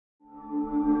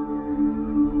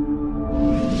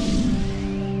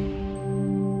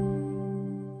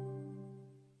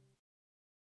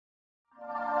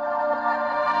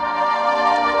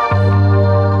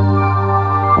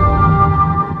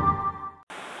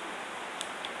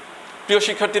প্রিয়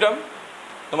শিক্ষার্থীরা,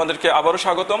 তোমাদেরকে আবারও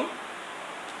স্বাগতম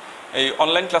এই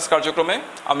অনলাইন ক্লাস কার্যক্রমে।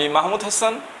 আমি মাহমুদ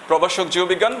হাসান, প্রভাষক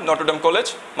জীববিজ্ঞান, নটরডেম কলেজ,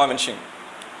 ময়মনসিংহ।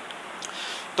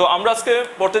 তো আমরা আজকে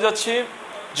পড়তে যাচ্ছি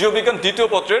জীববিজ্ঞান দ্বিতীয়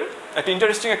পত্রের একটা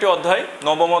ইন্টারেস্টিং একটি অধ্যায়,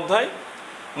 নবম অধ্যায়,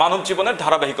 মানব জীবনের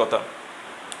ধারাবাহিকতা।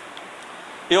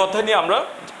 এই অধ্যায় নিয়ে আমরা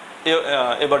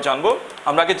এবার জানবো।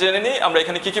 আমরা আগে জেনে নিই আমরা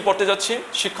এখানে কি পড়তে যাচ্ছি।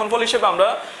 শিক্ষণফল হিসেবে আমরা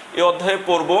এই অধ্যায়ে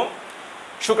পড়ব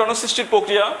শুক্রাণু সৃষ্টির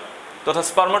প্রক্রিয়া তথা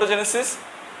স্পারমাটোজেনেসিস,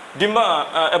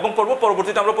 এবং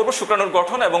পরবর্তীতে আমরা পড়ব শুক্রাণুর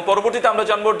গঠন, এবং পরবর্তীতে আমরা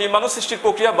জানবো ডিম্বাণু সৃষ্টির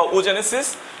প্রক্রিয়া বা ওজেনেসিস,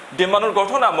 ডিম্বাণুর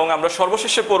গঠন, এবং আমরা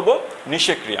সর্বশেষে পড়ব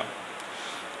নিষেক ক্রিয়া।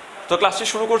 তো ক্লাসটি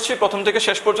শুরু করছি প্রথম থেকে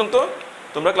শেষ পর্যন্ত।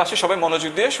 তোমরা ক্লাসটি সবাই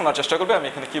মনোযোগ দিয়ে শোনার চেষ্টা করবে আমি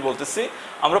এখানে কি বলতেছি।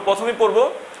 আমরা প্রথমেই পড়ব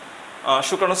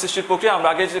শুক্রাণু সৃষ্টির প্রক্রিয়া। আমরা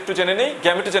আগে একটু জেনে নিই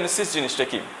গ্যামেটোজেনেসিস জিনিসটা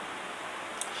কি।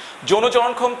 যৌন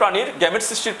জননক্ষম প্রাণীর গ্যামেট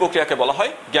সৃষ্টির প্রক্রিয়াকে বলা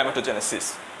হয় গ্যামেটোজেনেসিস।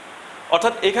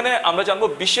 অর্থাৎ এখানে আমরা জানবো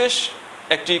বিশেষ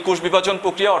একটি কোষ বিভাজন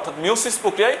প্রক্রিয়া অর্থাৎ মিওসিস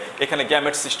প্রক্রিয়ায় এখানে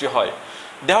গ্যামেট সৃষ্টি হয়।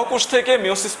 দেহকোষ থেকে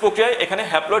মিওসিস প্রক্রিয়ায় এখানে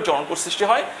হ্যাপ্লয়েড জননকোষ সৃষ্টি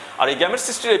হয়, আর এই গ্যামেট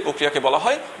সৃষ্টির এই প্রক্রিয়াকে বলা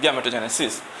হয়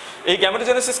গ্যামেটোজেনেসিস। এই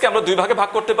গ্যামেটোজেনেসিসকে আমরা দুই ভাগে ভাগ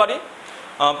করতে পারি।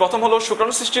 প্রথম হলো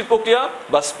শুক্রাণু সৃষ্টির প্রক্রিয়া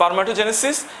বা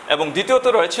স্পারমাটোজেনেসিস, এবং দ্বিতীয়ত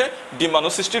রয়েছে ডিম্বাণু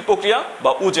সৃষ্টির প্রক্রিয়া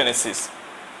বা ওজেনেসিস।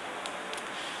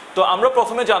 তো আমরা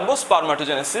প্রথমে জানবো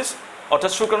স্পারমাটোজেনেসিস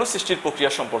অর্থাৎ শুক্রাণু সৃষ্টির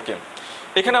প্রক্রিয়া সম্পর্কে।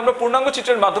 এখানে আমরা পূর্ণাঙ্গ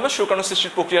চিত্রের মাধ্যমে শুক্রাণু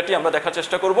সৃষ্টির প্রক্রিয়াটি আমরা দেখার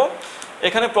চেষ্টা করব।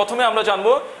 এখানে প্রথমে আমরা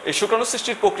জানবো এই শুক্রাণু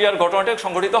সৃষ্টির প্রক্রিয়ার ঘটনাটি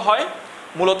সংঘটিত হয়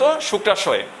মূলত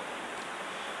শুক্রাশয়ে।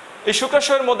 এই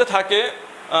শুক্রাশয়ের মধ্যে থাকে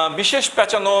বিশেষ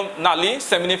পেঁচানো নালী,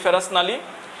 সেমিনিফেরাস নালী।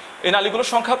 এই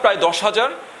নালীগুলোর সংখ্যা প্রায় 10,000।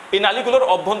 এই নালীগুলোর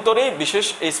অভ্যন্তরেই বিশেষ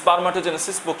এই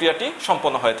স্পারমাটোজেনেসিস প্রক্রিয়াটি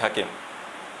সম্পন্ন হয়ে থাকে।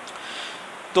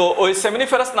 তো ওই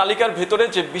সেমিনিফেরাস নালিকার ভেতরে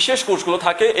যে বিশেষ কোষগুলো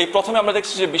থাকে, এই প্রথমে আমরা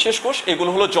দেখছি যে বিশেষ কোষ, এগুলো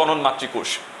হলো জনন মাতৃকোষ।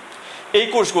 এই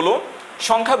কোষগুলো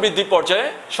সংখ্যা বৃদ্ধি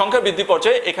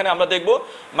পর্যায়ে এখানে আমরা দেখব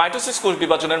মাইটোসিস কোষ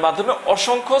বিভাজনের মাধ্যমে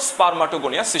অসংখ্য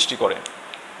স্পারমাটোগোনিয়া সৃষ্টি করে।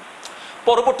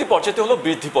 পরবর্তী পর্যায়টি হলো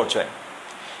বৃদ্ধি পর্যায়।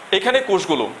 এখানে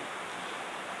কোষগুলো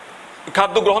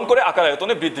খাদ্য গ্রহণ করে আকার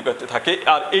আয়তনে বৃদ্ধি পেতে থাকে,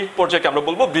 আর এই পর্যায়কে আমরা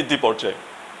বলবো বৃদ্ধি পর্যায়।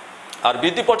 আর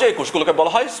বৃদ্ধি পর্যায়ে এই কোষগুলোকে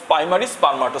বলা হয় প্রাইমারি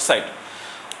স্পারমাটোসাইট।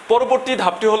 পরবর্তী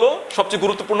ধাপটি হলো সবচেয়ে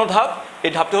গুরুত্বপূর্ণ ধাপ,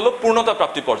 এই ধাপটি হলো পূর্ণতা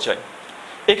প্রাপ্তি পর্যায়।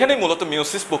 এখানে মূলত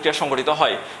মিওসিস প্রক্রিয়া সংঘটিত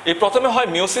হয়। এই প্রথমে হয়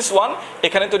মিওসিস 1,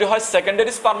 এখানে তৈরি হয়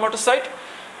সেকেন্ডারি স্পারমাটোসাইট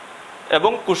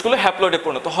এবং কোষগুলো হ্যাপ্লয়েডে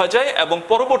পরিণত হয়ে যায়, এবং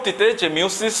পরবর্তীতে যে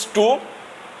মিওসিস 2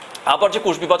 আবার যে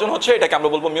কোষ বিভাজন হচ্ছে এটাকে আমরা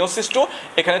বলবো মিওসিস 2।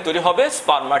 এখানে তৈরি হবে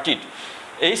স্পারমাটিড।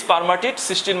 এই স্পারমাটিড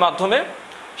সৃষ্টির মাধ্যমে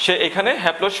সে এখানে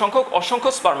হ্যাপ্লয়েড সংখ্যক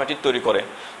অসংখ্য স্পারমাটিড তৈরি করে।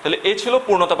 তাহলে এই ছিল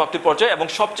পূর্ণতা প্রাপ্তি পর্যায়, এবং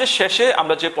সবচেয়ে শেষে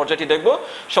আমরা যে পর্যায়টি দেখব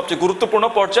সবচেয়ে গুরুত্বপূর্ণ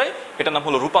পর্যায়, এটার নাম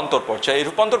হলো রূপান্তর পর্যায়। এই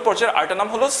রূপান্তর পর্যায়ের আরেকটা নাম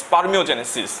হলো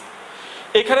স্পারমিওজেনেসিস।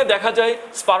 এখানে দেখা যায়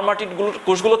স্পারমাটিডগুলোর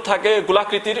কোষগুলোর থাকে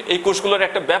গোলাকৃতির, এই কোষগুলোর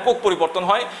একটা ব্যাপক পরিবর্তন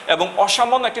হয় এবং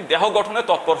অসামান্য একটি দেহ গঠনে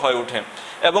তৎপর হয়ে ওঠে,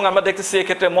 এবং আমরা দেখতেছি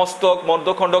এক্ষেত্রে মস্তক,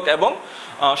 মধ্যখণ্ডক এবং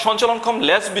সঞ্চালনক্ষম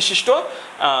লেজ বিশিষ্ট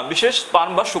বিশেষ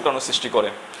স্পার্ম বা শুক্রাণু সৃষ্টি করে।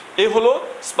 এই হলো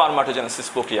স্পারমাটোজেনেসিস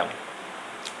প্রক্রিয়া।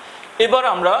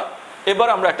 এবার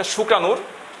আমরা একটা শুক্রাণুর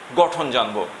গঠন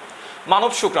জানব।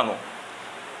 মানব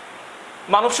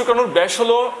শুক্রাণুর ব্যাস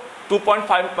হলো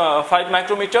 2.5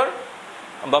 মাইক্রোমিটার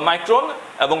বা মাইক্রন,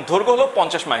 এবং দৈর্ঘ্য হলো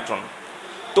 50 মাইক্রন।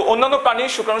 তো অন্যান্য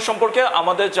প্রাণীর শুক্রাণু সম্পর্কে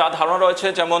আমাদের যা ধারণা রয়েছে,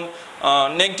 যেমন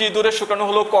নেংটি ইঁদুরের শুক্রাণু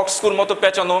হলো কক্সকুর মতো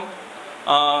পেঁচানো,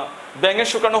 ব্যাঙের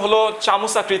শুক্রাণু হলো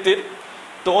চামচ আকৃতির।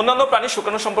 তো অন্যান্য প্রাণীর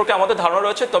শুক্রাণু সম্পর্কে আমাদের ধারণা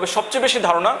রয়েছে, তবে সবচেয়ে বেশি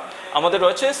ধারণা আমাদের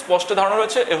রয়েছে, স্পষ্ট ধারণা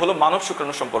রয়েছে, এ হলো মানব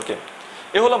শুক্রাণু সম্পর্কে।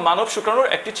 এ হলো মানব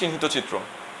শুক্রাণুর একটি চিহ্নিত চিত্র।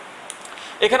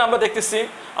 এখানে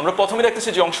আমরা প্রথমে দেখতেছি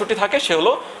যে অংশটি থাকে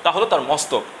তা হলো তার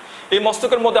মস্তক। এই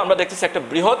মস্তকের মধ্যে আমরা দেখতেছি একটা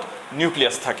বৃহৎ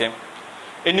নিউক্লিয়াস থাকে।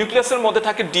 এই নিউক্লিয়াসের মধ্যে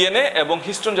থাকে ডিএনএ এবং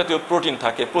হিস্টোন জাতীয় প্রোটিন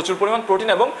থাকে, প্রচুর পরিমাণ প্রোটিন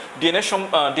এবং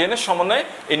ডিএনএ সমন্বয়ে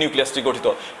এই নিউক্লিয়াসটি গঠিত।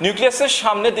 নিউক্লিয়াসের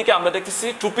সামনের দিকে আমরা দেখতেছি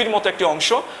টুপির মতো একটি অংশ,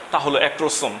 তা হলো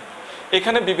অ্যাক্রোসোম।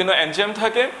 এখানে বিভিন্ন এনজাইম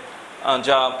থাকে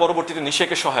যা পরবর্তীতে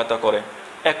নিষেকে সহায়তা করে,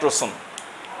 অ্যাক্রোসোম।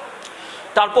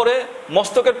 তারপরে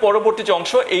মস্তকের পরবর্তী যে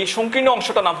অংশ, এই সংকীর্ণ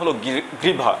অংশটার নাম হলো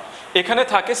গ্রীভা। এখানে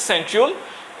থাকে সেন্ট্রিওল।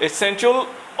 এই সেন্ট্রিওল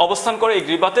অবস্থান করে এই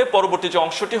গ্রীভাতে। পরবর্তী যে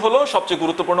অংশটি হলো সবচেয়ে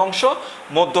গুরুত্বপূর্ণ অংশ,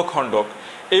 মধ্যখণ্ডক।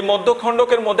 এই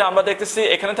মধ্যখণ্ডকের মধ্যে আমরা দেখতেছি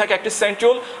এখানে থাকে একটি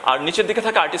সেন্ট্রিওল, আর নিচের দিকে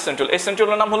থাকে আরেকটি সেন্ট্রিওল। এই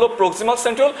সেন্ট্রিওলের নাম হলো প্রক্সিমাল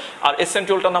সেন্ট্রিওল, আর এই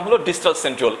সেন্ট্রিওলটার নাম হলো ডিস্টাল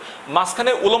সেন্ট্রিওল।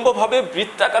 মাঝখানে উলম্বভাবে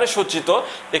বৃত্তাকারে সজ্জিত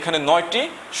এখানে 9টি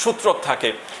সূত্রক থাকে।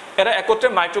 এরা একত্রে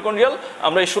মাইটোকন্ড্রিয়াল,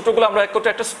 আমরা এই সূত্রগুলো আমরা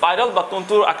একত্রে একটা স্পাইরাল বা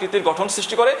তন্তুর আকৃতির গঠন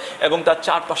সৃষ্টি করে, এবং তার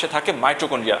চারপাশে থাকে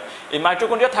মাইটোকন্ড্রিয়া। এই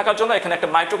মাইটোকন্ড্রিয়া থাকার জন্য এখানে একটা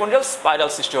মাইটোকন্ড্রিয়াল স্পাইরাল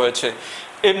সৃষ্টি হয়েছে।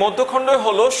 এই মধ্যখণ্ড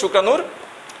হলো শুক্রাণুর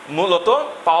মূলত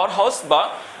পাওয়ার হাউস, বা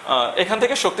এখান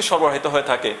থেকে শক্তি সরবরাহিত হয়ে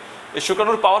থাকে। এই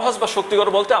শুক্রাণুর পাওয়ার হাউস বা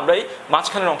শক্তিঘর বলতে আমরা এই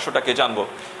মাঝখানের অংশটাকে জানবো,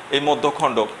 এই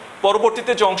মধ্যখণ্ডক।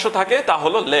 পরবর্তীতে যে অংশ থাকে তা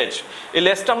হলো লেজ। এই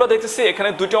লেজটা আমরা দেখতেছি এখানে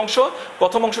দুটি অংশ,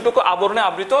 প্রথম অংশটুকু আবরণে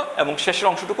আবৃত এবং শেষের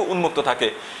অংশটুকু উন্মুক্ত থাকে।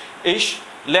 এই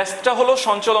লেজটা হলো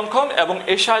সঞ্চালনক্ষম এবং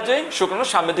এই সাহায্যেই শুক্রাণু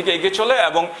সামনের দিকে এগিয়ে চলে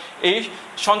এবং এই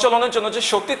সঞ্চালনের জন্য যে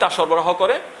শক্তি তা সরবরাহ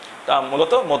করে তা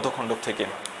মূলত মধ্যখণ্ডক থেকে।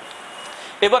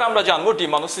 এবার আমরা জানবো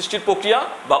ডিম্বাণু সৃষ্টির প্রক্রিয়া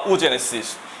বা ওজেনেসিস।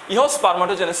 ইহো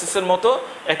স্পারমাটোজেনেসিসের মতো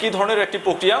একই ধরনের একটি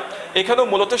প্রক্রিয়া। এখানেও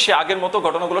মূলত সে আগের মতো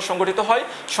ঘটনাগুলো সংঘটিত হয়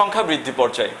সংখ্যা বৃদ্ধি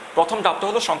পর্যায়ে। প্রথম ধাপটা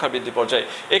হলো সংখ্যা বৃদ্ধি পর্যায়ে।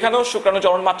 এখানেও শুক্রাণু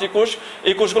জনন মাতৃকোষ,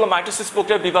 এই কোষগুলো মাইটোসিস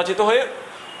প্রক্রিয়ায় বিভাজিত হয়ে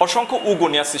অসংখ্য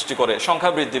উগোনিয়া সৃষ্টি করে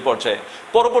সংখ্যা বৃদ্ধি পর্যায়ে।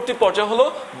 পরবর্তী পর্যায় হলো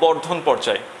বর্ধন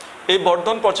পর্যায়। এই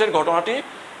বর্ধন পর্যায়ের ঘটনাটি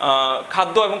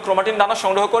খাদ্য এবং ক্রোমাটিন দানা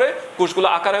সংগ্রহ করে কোষগুলো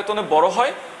আকার আয়তনে বড়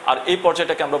হয়, আর এই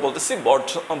পর্যায়টাকে আমরা বলতেছি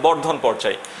বর্ধন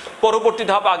পর্যায়। পরবর্তী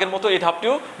ধাপ আগের মতো, এই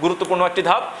ধাপটিও গুরুত্বপূর্ণ একটি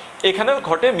ধাপ। এখানে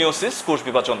ঘটে মিওসিস, কোষ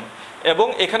বিভাজন, এবং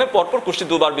এখানে পরপর কোষটি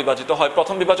দুবার বিভাজিত হয়।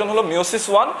 প্রথম বিভাজন হলো মিওসিস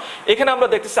 1। এখানে আমরা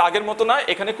দেখতেছি আগের মতো না,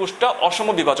 এখানে কোষটা অসম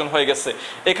বিভাজন হয়ে গেছে।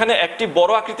 এখানে একটি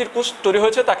বড় আকৃতির কোষ তৈরি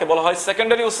হয়েছে, তাকে বলা হয়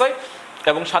সেকেন্ডারি ওসাইট,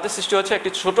 এবং সাথে সৃষ্টি হয়েছে একটি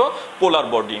ছোট পোলার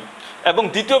বডি। এবং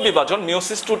দ্বিতীয় বিভাজন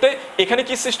মিওসিস 2-তে এখানে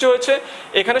কি সৃষ্টি হয়েছে?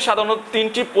 এখানে সাধারণত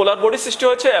 3টি পোলার বডি সৃষ্টি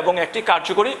হয়েছে এবং একটি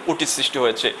কার্যকরী ওটি সৃষ্টি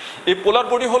হয়েছে। এই পোলার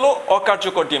বডি হলো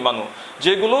অকার্যকর ডিম্বাণু,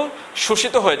 যেগুলো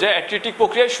শোষিত হয়ে যায়, অ্যাট্রিটিক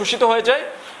প্রক্রিয়ায় শোষিত হয়ে যায়,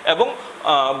 এবং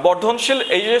বর্ধনশীল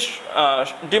এই যে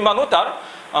ডিম্বাণু তার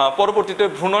পরবর্তীতে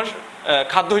ভ্রূণের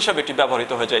খাদ্য হিসাবে এটি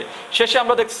ব্যবহৃত হয়ে যায়। শেষে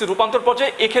আমরা দেখছি রূপান্তর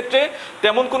পর্যায়ে এক্ষেত্রে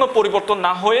তেমন কোনো পরিবর্তন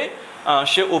না হয়ে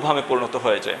সে ওভামে পরিণত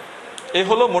হয়ে যায়। এই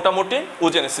হলো মোটামুটি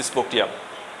ওজেনেসিস প্রক্রিয়া।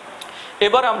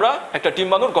 এবার আমরা একটা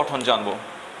ডিম্বাণুর গঠন জানব।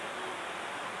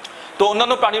 তো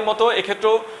অন্যান্য প্রাণীর মতো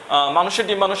এক্ষেত্রেও মানুষের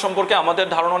ডিম্বাণু সম্পর্কে আমাদের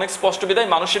ধারণা অনেক স্পষ্ট বিধায়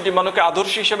মানুষের ডিম্বাণুকে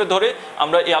আদর্শ হিসেবে ধরে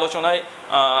আমরা এই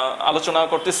আলোচনা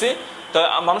করতেছি। তা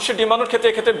মানুষের ডিম্বাণুর ক্ষেত্রে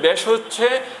এক্ষেত্রে ব্যাস হচ্ছে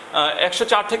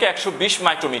 104 থেকে 120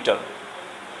 মাইক্রোমিটার।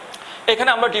 এখানে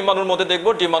আমরা ডিম্বাণুর মধ্যে দেখব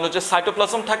ডিম্বাণুর যে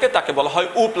সাইটোপ্লাজম থাকে তাকে বলা হয়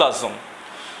উপ্লাজম।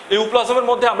 এই উপ্লাজমের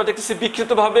মধ্যে আমরা দেখতেছি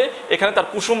বিক্ষিপ্তভাবে এখানে তার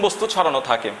কুসুম বস্তু ছড়ানো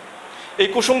থাকে। এই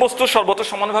কুসুম বস্তু সর্বত্র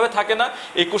সমানভাবে থাকে না।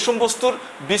 এই কুসুম বস্তুর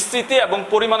বিস্তৃতি এবং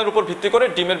পরিমাণের উপর ভিত্তি করে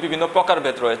ডিমের বিভিন্ন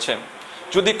প্রকারভেদ রয়েছে।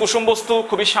 যদি কুসুম বস্তু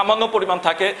খুবই সামান্য পরিমাণ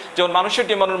থাকে, যেমন মানুষের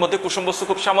ডিম্বাণুর মধ্যে কুসুম বস্তু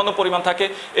খুব সামান্য পরিমাণ থাকে,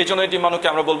 এই জন্য এই ডিম্বাণুকে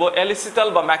আমরা বলবো অ্যালিসিটাল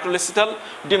বা ম্যাক্রোলেসিটাল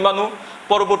ডিম্বাণু।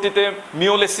 পরবর্তীতে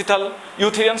মিওলেসিটাল,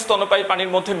 ইউথেরিয়ান স্তন্যপায়ী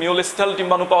প্রাণীর মধ্যে মিওলেসিটাল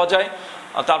ডিম্বাণু পাওয়া যায়।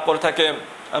 তারপরে থাকে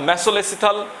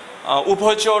মেসোলেসিটাল,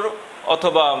 উভয়চর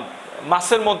অথবা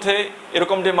মাছের মধ্যে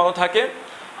এরকম ডিম্বাণু থাকে।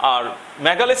 আর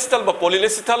মেগালেসিটাল বা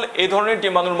পলিলেসিটাল এই ধরনের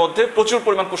ডিম্বাণুর মধ্যে প্রচুর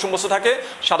পরিমাণ কুসুম বস্তু থাকে।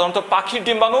 সাধারণত পাখির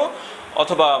ডিম্বাণু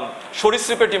অথবা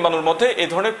সরীসৃপের ডিম্বাণুর মধ্যে এই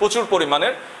ধরনের প্রচুর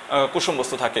পরিমাণের কুসুম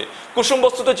বস্তু থাকে। কুসুম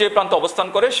বস্তুতে যে প্রান্ত অবস্থান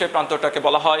করে সেই প্রান্তটাকে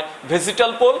বলা হয়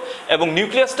ভেজিটাল পোল, এবং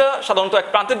নিউক্লিয়াসটা সাধারণত এক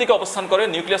প্রান্তের দিকে অবস্থান করে।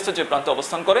 নিউক্লিয়াসটা যে প্রান্তে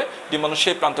অবস্থান করে ডিম্বাণু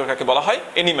সেই প্রান্তটাকে বলা হয়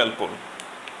অ্যানিম্যাল পোল।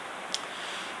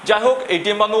 যাই হোক, এই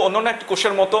ডিম্বাণু অন্যান্য একটি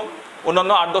কোষের মতো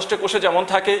অন্যান্য 8-10টা কোষে যেমন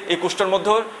থাকে, এই কোষটার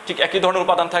মধ্যেও ঠিক একই ধরনের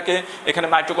উপাদান থাকে। এখানে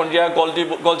mitochondria,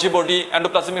 Golgi body,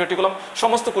 endoplasmic reticulum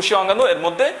সমস্ত কোষীয় অঙ্গাণু এর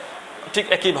মধ্যে ঠিক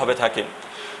একইভাবে থাকে।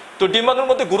 তো ডিম্বাণুর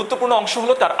মধ্যে গুরুত্বপূর্ণ অংশ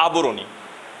হলো তার আবরণী।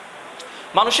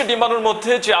 মানুষের ডিম্বাণুর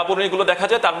মধ্যে যে আবরণীগুলো দেখা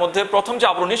যায় তার মধ্যে প্রথম যে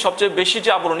আবরণী, সবচেয়ে বেশি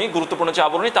যে আবরণী, গুরুত্বপূর্ণ যে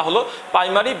আবরণী তা হলো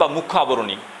প্রাইমারি বা মুখ্য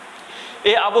আবরণী।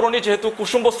 এই আবরণী যেহেতু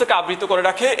কুসুম বস্তুকে আবৃত করে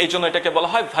রাখে, এই জন্য এটাকে বলা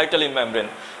হয় ভাইটালিন মেমব্রেন।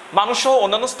 মানুষ সহ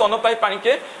অন্যান্য স্তন্যপায়ী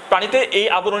প্রাণীতে এই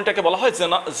আবরণীটাকে বলা হয়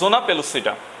জোনা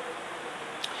পেলুসিডা।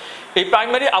 এই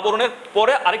প্রাইমারি আবরণের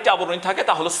পরে আরেকটি আবরণী থাকে,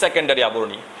 তা হলো সেকেন্ডারি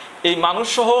আবরণী। এই মানুষ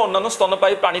সহ অন্যান্য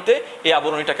স্তন্যপায়ী প্রাণীতে এই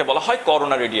আবরণীটাকে বলা হয়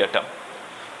করোনা রেডিয়াটা।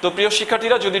 তো প্রিয়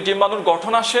শিক্ষার্থীরা, যদি ডিম্বাণুর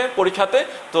গঠন আসে পরীক্ষাতে,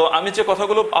 তো আমি যে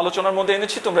কথাগুলো আলোচনার মধ্যে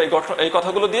এনেছি তোমরা এই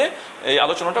কথাগুলো দিয়ে এই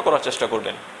আলোচনাটা করার চেষ্টা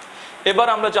করবেন। এবার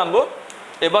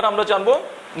আমরা জানবো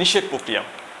নিষেক প্রক্রিয়া।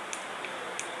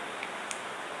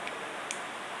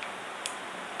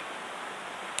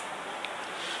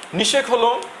 নিষেক হলো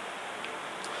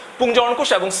পুংজননকোষ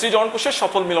এবং স্ত্রীজননকোষের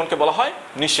সফল মিলনকে বলা হয়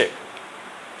নিষেক।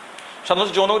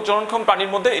 সাধারণত যৌন জননক্ষম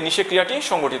প্রাণীর মধ্যে এই নিষেক ক্রিয়াটি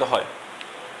সংঘটিত হয়।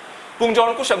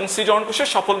 পুংজননকোষ এবং স্ত্রীজননকোষের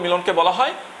সফল মিলনকে বলা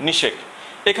হয় নিষেক।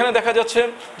 এখানে দেখা যাচ্ছে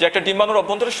যে একটা ডিম্বাণুর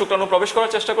অভ্যন্তরে শুক্রাণু প্রবেশ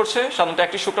করার চেষ্টা করছে। সাধারণত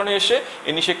একটি শুক্রাণু এসে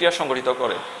এই নিষেক ক্রিয়া সংঘটিত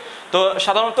করে। তো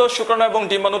সাধারণত শুক্রাণু এবং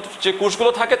ডিম্বাণুর যে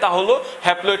কোষগুলো থাকে তা হলো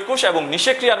হ্যাপ্লয়েড কোষ, এবং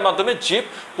নিষেক ক্রিয়ার মাধ্যমে জীব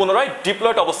পুনরায়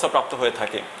ডিপ্লয়েড অবস্থা প্রাপ্ত হয়ে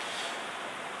থাকে।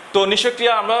 তো নিষেক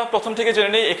ক্রিয়া আমরা প্রথম থেকে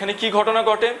জেনে নিই এখানে কি ঘটনা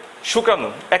ঘটে। শুক্রাণু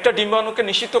একটা ডিম্বাণুকে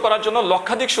নিষিক্ত করার জন্য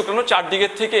লক্ষাধিক শুক্রাণু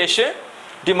চারদিকের থেকে এসে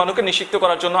ডিম্বাণুকে নিষিক্ত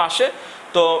করার জন্য আসে।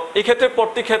 তো এই ক্ষেত্রে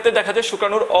প্রত্যেক ক্ষেত্রে দেখা যায়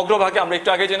শুক্রাণুর অগ্রভাগে আমরা একটু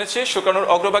আগে জেনেছি শুক্রাণুর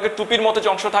অগ্রভাগে টুপির মতো যে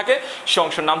অংশ থাকে সে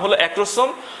অংশের নাম হলো অ্যাক্রোসোম।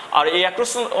 আর এই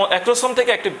অ্যাক্রোসোম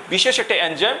থেকে একটা বিশেষ একটা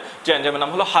এনজাইম, যে এনজাইমের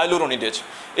নাম হলো হাইলুরোনিডেজ,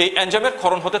 এই এনজাইমের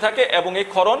ক্ষরণ হতে থাকে এবং এই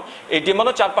ক্ষরণ এই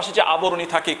ডিম্বাণুর চারপাশে যে আবরণী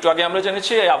থাকে একটু আগে আমরা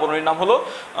জেনেছি এই আবরণীর নাম হলো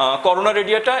করোনা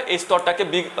রেডিয়াটা। এই স্তরটাকে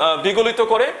বিগলিত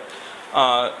করে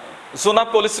জোনা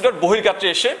পলিসিডার বহির্গাত্রে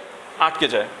এসে আটকে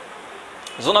যায়,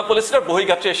 জোনা পলিসিডার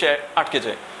বহির্গাত্রে এসে আটকে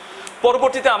যায়।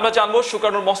 পরবর্তীতে আমরা জানবো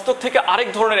শুক্রাণুর মস্তক থেকে আরেক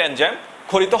ধরনের এনজাইম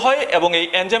ক্ষরিত হয় এবং এই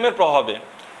এনজাইমের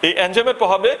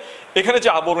প্রভাবে এখানে যে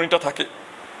আবরণীটা থাকে,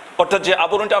 অর্থাৎ যে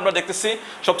আবরণীটা আমরা দেখতেছি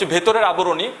সবচেয়ে ভেতরের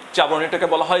আবরণী, যে আবরণীটাকে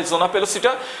বলা হয় জোনা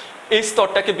পেলোসিটা, এই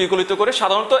স্তরটাকে বিগলিত করে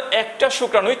সাধারণত একটা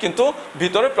শুক্রাণুই কিন্তু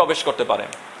ভিতরে প্রবেশ করতে পারে।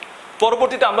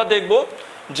 পরবর্তীতে আমরা দেখব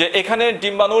যে এখানে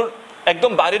ডিম্বাণুর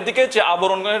একদম বাইরের দিকে যে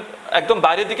আবরণের একদম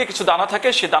বাইরের দিকে কিছু দানা থাকে,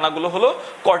 সেই দানাগুলো হলো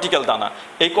কর্টিক্যাল দানা।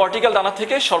 এই কর্টিক্যাল দানা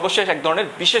থেকে সর্বশেষ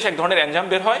বিশেষ এক ধরনের এনজাইম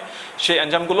বের হয়, সেই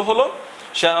এনজাইমগুলো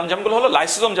হলো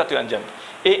লাইসোজোম জাতীয় এনজাইম।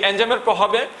 এই এনজাইমের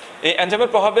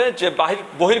প্রভাবে যে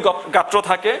বহির্গাত্র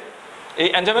থাকে, এই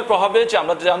এনজাইমের প্রভাবে যে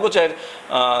আমরা জানবো যে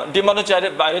ডিম্বাণু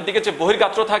বাইরের দিকে যে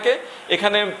বহির্গাত্র থাকে,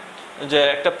 এখানে যে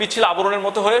একটা পিচ্ছিল আবরণের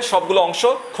মতো হয়ে সবগুলো অংশ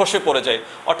খসে পড়ে যায়,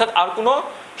 অর্থাৎ আর কোনো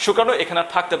শুক্রাণু এখানে আর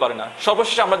থাকতে পারে না।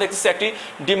 সর্বশেষে আমরা দেখতেছি একটি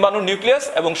ডিম্বাণু নিউক্লিয়াস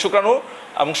এবং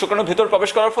শুক্রাণুর ভিতর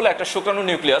প্রবেশ করার ফলে একটা শুক্রাণু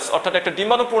নিউক্লিয়াস, অর্থাৎ একটা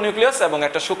ডিম্বাণু প্রোনিউক্লিয়াস এবং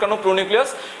একটা শুক্রাণু প্রোনিউক্লিয়াস,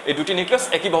 এই দুটি নিউক্লিয়াস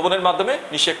একই ভবনের মাধ্যমে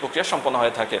নিষেক প্রক্রিয়া সম্পন্ন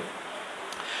হয়ে থাকে।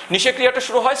 নিষেক ক্রিয়াটা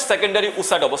শুরু হয় সেকেন্ডারি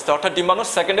উসাইড অবস্থায়, অর্থাৎ ডিম্বাণুর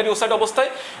সেকেন্ডারি উসাইড অবস্থায়,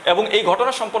 এবং এই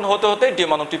ঘটনা সম্পন্ন হতে হতে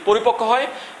ডিম্বাণুটি পরিপক্ক হয়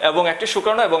এবং একটি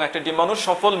শুক্রাণু এবং একটি ডিম্বাণুর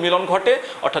সফল মিলন ঘটে,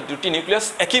 অর্থাৎ দুটি নিউক্লিয়াস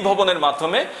একই ভবনের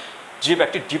মাধ্যমে জীব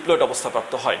একটি ডিপ্লয়েড অবস্থা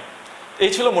প্রাপ্ত হয়।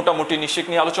 এই ছিল মোটামুটি নিষেক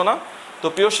নিয়ে আলোচনা। তো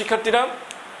প্রিয় শিক্ষার্থীরা,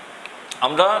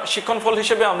 আমরা শিক্ষণফল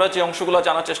হিসেবে আমরা যে অংশগুলো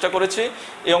জানার চেষ্টা করেছি,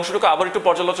 এই অংশটুকু আবার একটু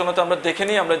পর্যালোচনাতে আমরা দেখে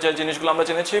নিই। আমরা যে জিনিসগুলো আমরা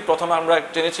জেনেছি, প্রথমে আমরা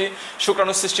জেনেছি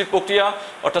শুক্রাণু সৃষ্টির প্রক্রিয়া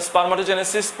অর্থাৎ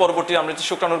স্পারমাটোজেনেসিস, পরবর্তী আমরা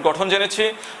শুক্রাণুর গঠন জেনেছি,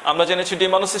 আমরা জেনেছি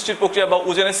ডিম্বাণু সৃষ্টির প্রক্রিয়া বা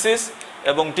ওজেনেসিস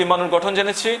এবং ডিম্বাণুর গঠন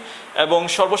জেনেছি, এবং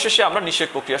সর্বশেষে আমরা নিষেক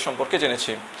প্রক্রিয়া সম্পর্কে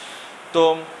জেনেছি। তো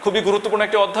খুবই গুরুত্বপূর্ণ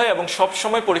একটি অধ্যায় এবং সব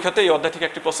সময় পরীক্ষাতে এই অধ্যায় থেকে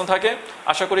একটি প্রশ্ন থাকে।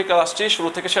 আশা করি ক্লাসটি শুরু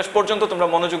থেকে শেষ পর্যন্ত তোমরা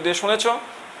মনোযোগ দিয়ে শুনেছ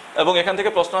এবং এখান থেকে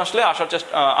প্রশ্ন আসলে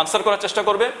আনসার করার চেষ্টা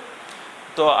করবে।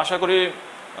 তো আশা করি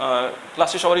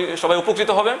ক্লাসটি সবাই উপকৃত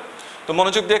হবে। তো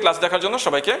মনোযোগ দিয়ে ক্লাস দেখার জন্য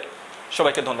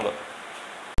সবাইকে ধন্যবাদ।